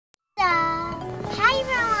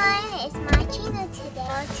Gina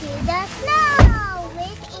today to the snow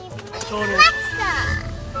with Evening Alexa.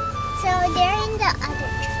 So they're in the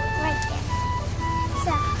other tree right there.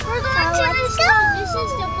 So we're going to the snow. This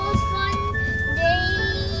is the most fun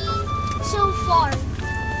day so far.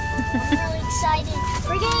 I'm really excited.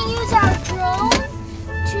 We're going to use our drone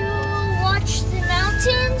to watch the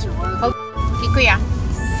mountains. Kuya.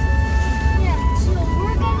 Yeah, so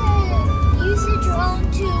we're gonna use the drone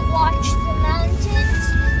to watch the mountains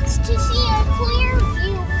to see a clear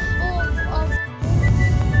view of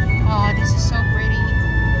Oh, this is so pretty.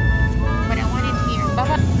 But I want it here.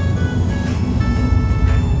 Baba.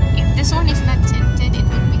 If this one is not tinted, it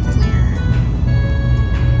would be clear.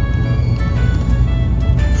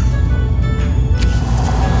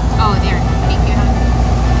 Oh, there. Thank you.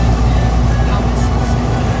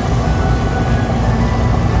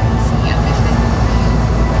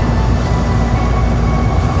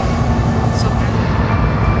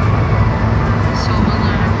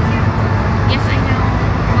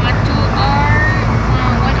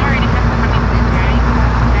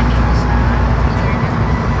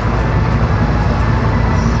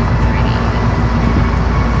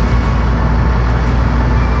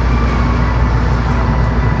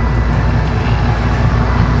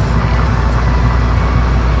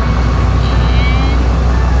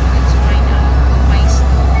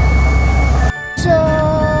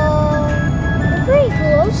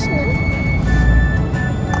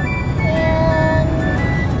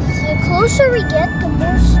 The closer we get, the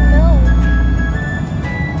more snow.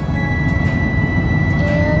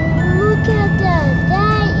 And look at that.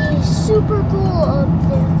 That is super cool up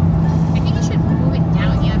there. I think you should move it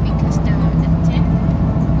down, yeah, because the tint.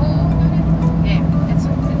 Oh, no. Yeah, that's a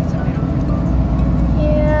better one.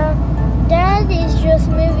 Yeah, Dad is just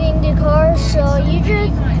moving the car, so you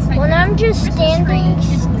just, when I'm just standing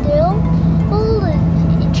still,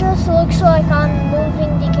 it just looks like I'm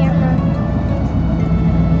moving the camera.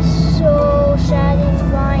 So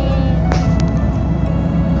satisfying.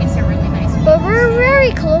 It's a really nice view. But we're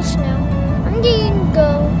very close now. I'm going to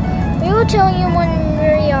go. We will tell you when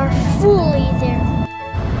we are fully there.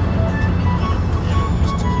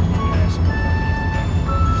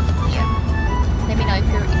 Yeah. Let me know if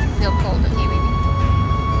you feel cold, okay, baby?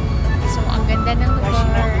 So, ang ganda ng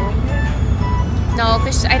lugar. No,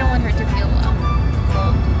 because I don't want her to feel cold.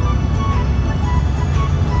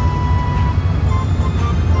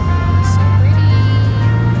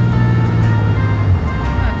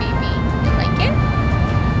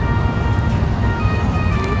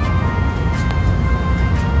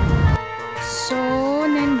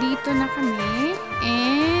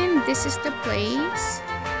 This is the place.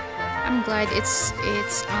 I'm glad it's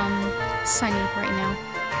sunny right now.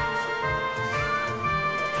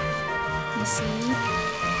 You see?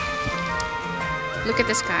 Look at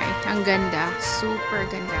the sky. Ang ganda. Super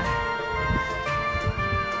ganda.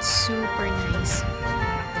 Super nice.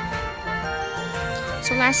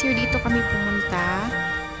 So last year dito kami pumunta.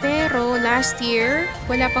 Pero last year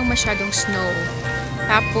wala pang masyadong snow.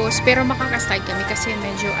 Tapos pero makakaslide kami kasi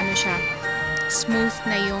medyo ano siya, smooth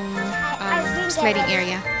na yung sledding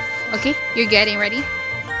area. Okay, you're getting ready?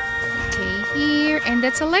 Okay, here. And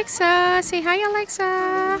that's Alexa. Say hi,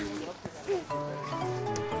 Alexa.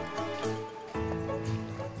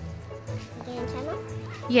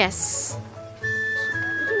 Yes.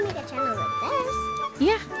 You can make a channel like this.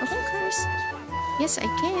 Yeah, of course. Yes, I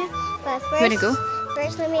can. But first, you wanna go?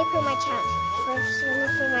 First, let me put my channel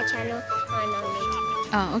on YouTube.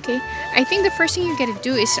 Oh, okay. I think the first thing you're gonna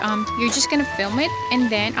do is you're just gonna film it, and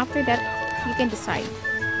then after that you can decide.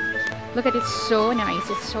 Look at it, so nice.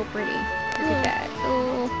 It's so pretty. Look at that.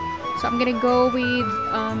 Oh, so I'm gonna go with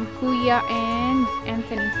Kuya and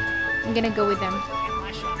Anthony. I'm gonna go with them,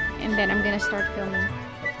 and then I'm gonna start filming.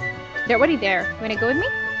 They're already there. You wanna go with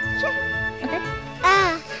me? Sure. Okay.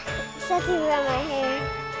 Something around my hair.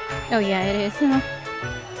 Oh yeah, it is. Huh?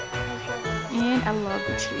 And I love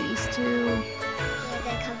the trees too.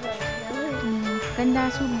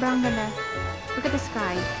 Ganda, sobrang ganda. Look at the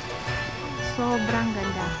sky. Sobrang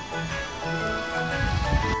ganda.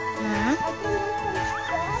 Huh?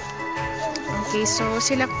 Okay, so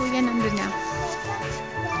sila kuya nandun na.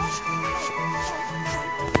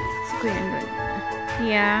 Si kuya nandun.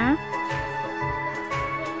 Yeah.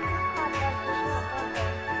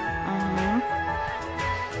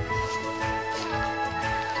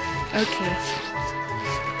 Okay.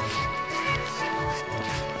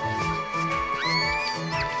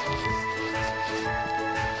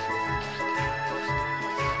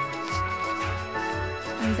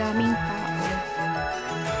 Ang daming tao.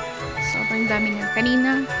 Sobrang dami na.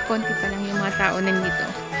 Kanina, konti pa lang yung mga tao nandito.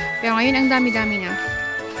 Pero ngayon, ang dami-dami na.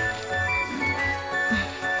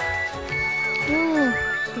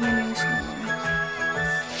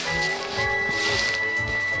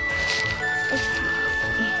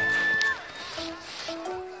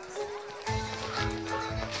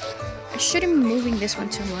 shouldn't be moving this one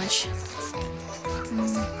too much.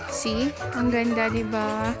 See? Ang ganda,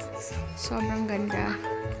 diba? Sobrang ganda.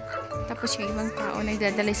 Tapos yung ibang tao,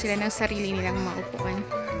 nagdadala sila ng sarili nilang maupuan.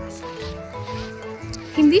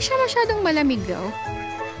 Hindi siya masyadong malamig daw.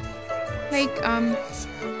 Like,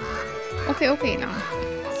 okay lang.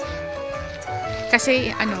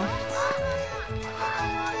 Kasi,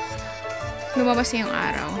 lumabas na yung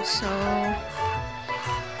araw. So,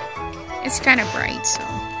 it's kind of bright, so.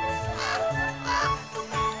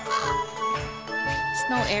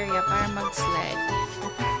 Snow area para mag-sled.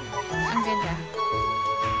 Ang ganda.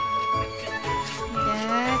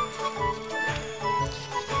 That.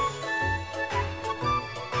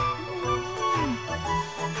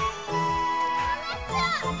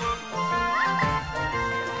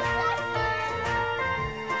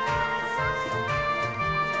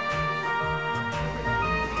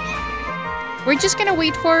 We're just gonna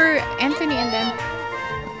wait for Anthony and them.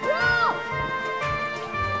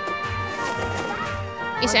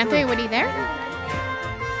 Is Anthony already there?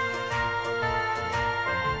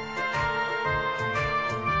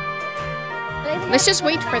 Let's just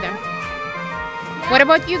wait for them. What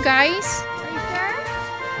about you guys? Are you sure?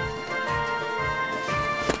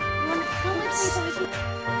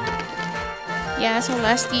 Yeah, so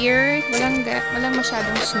last year, walang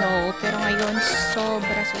masyadong snow. Pero ngayon,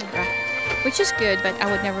 sobra. Which is good, but I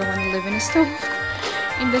would never want to live in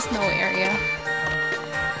the snow area.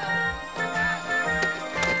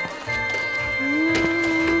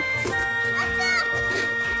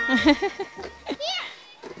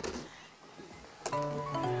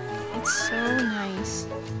 It's so nice.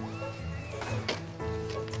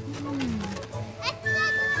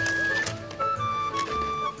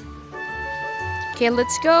 Okay,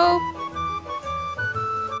 let's go.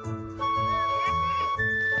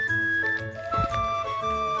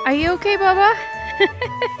 Are you okay, Baba?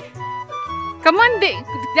 Come on,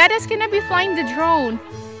 Dada's gonna be flying the drone.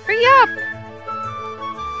 Hurry up!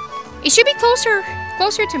 It should be closer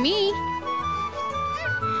to me.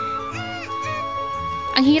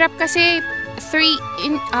 Ang hirap kasi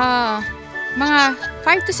mga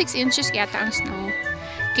 5 to 6 inches yata ang snow.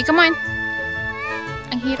 Okay, come on.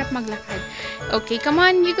 Ang hirap maglakad. Okay, come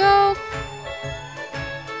on, you go.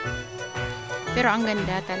 Pero ang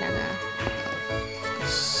ganda talaga.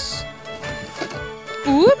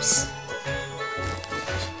 Oops!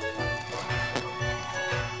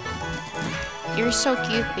 You're so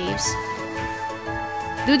cute, babes.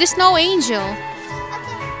 Do the snow angel.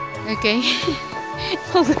 Okay.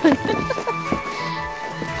 Hold on.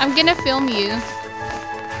 I'm gonna film you.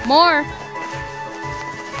 More.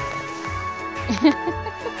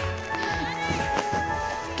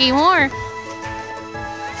 Okay, more.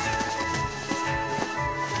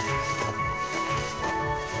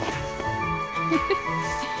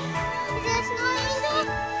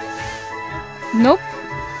 Nope.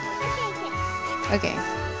 Okay.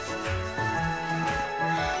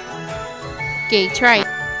 Okay, try.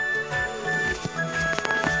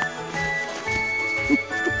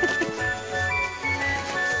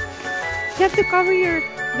 You have to cover your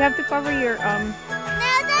Now does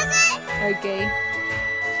it? Okay.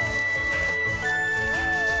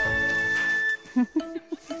 Now does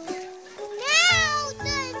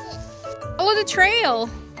it? Follow the trail.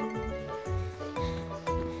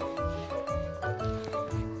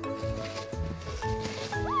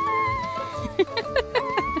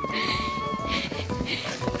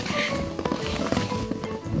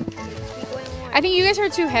 I think you guys are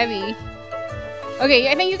too heavy. Okay,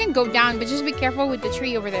 I think you can go down, but just be careful with the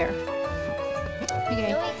tree over there.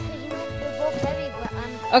 Okay.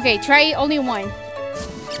 Okay, try only one.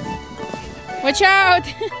 Watch out!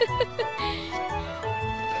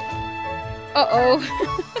 Uh-oh.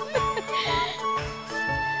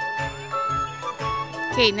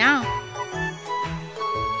 Okay, now.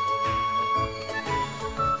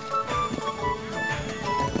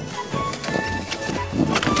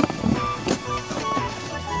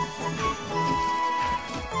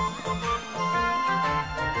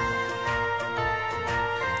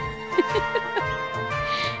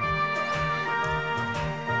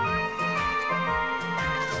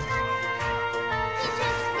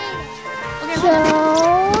 So,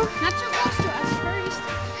 Not too close to us first.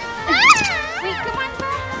 Wait, come on,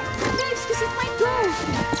 please, because it might go.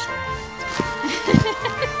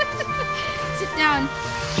 Sit down.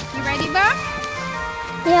 You ready, Bob?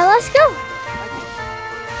 yeah, let's go.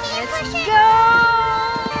 Let's go.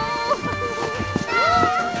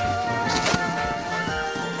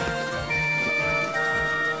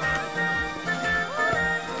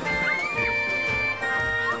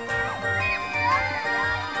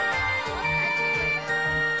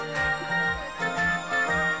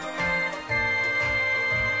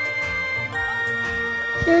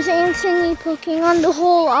 There's Anthony poking on the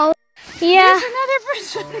hole. Yeah. There's another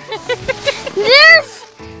person. There's.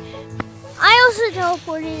 I also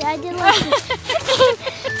teleported. I did like this.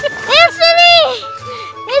 Anthony!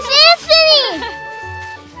 It's Anthony!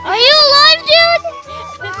 Are you alive, dude?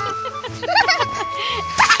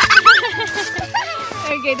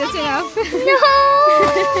 Okay, that's enough. No!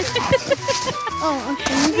 Oh,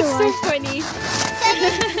 okay. It's so funny.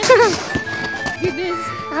 Goodness.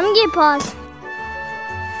 I'm gonna get paused.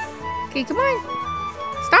 Okay, come on.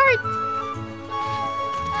 Start.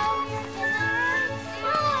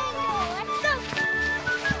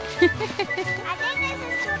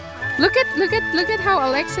 Look at how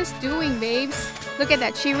Alexa's doing, babes. Look at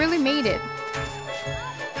that. She really made it.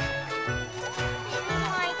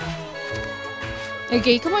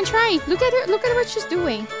 Okay, come on, try. Look at her. Look at what she's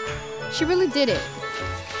doing. She really did it.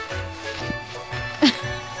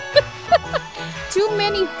 Too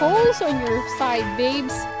many holes on your side,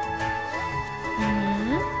 babes.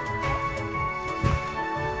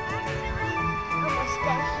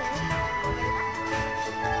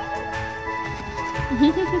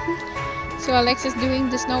 So Alexa's doing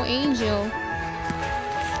the snow angel.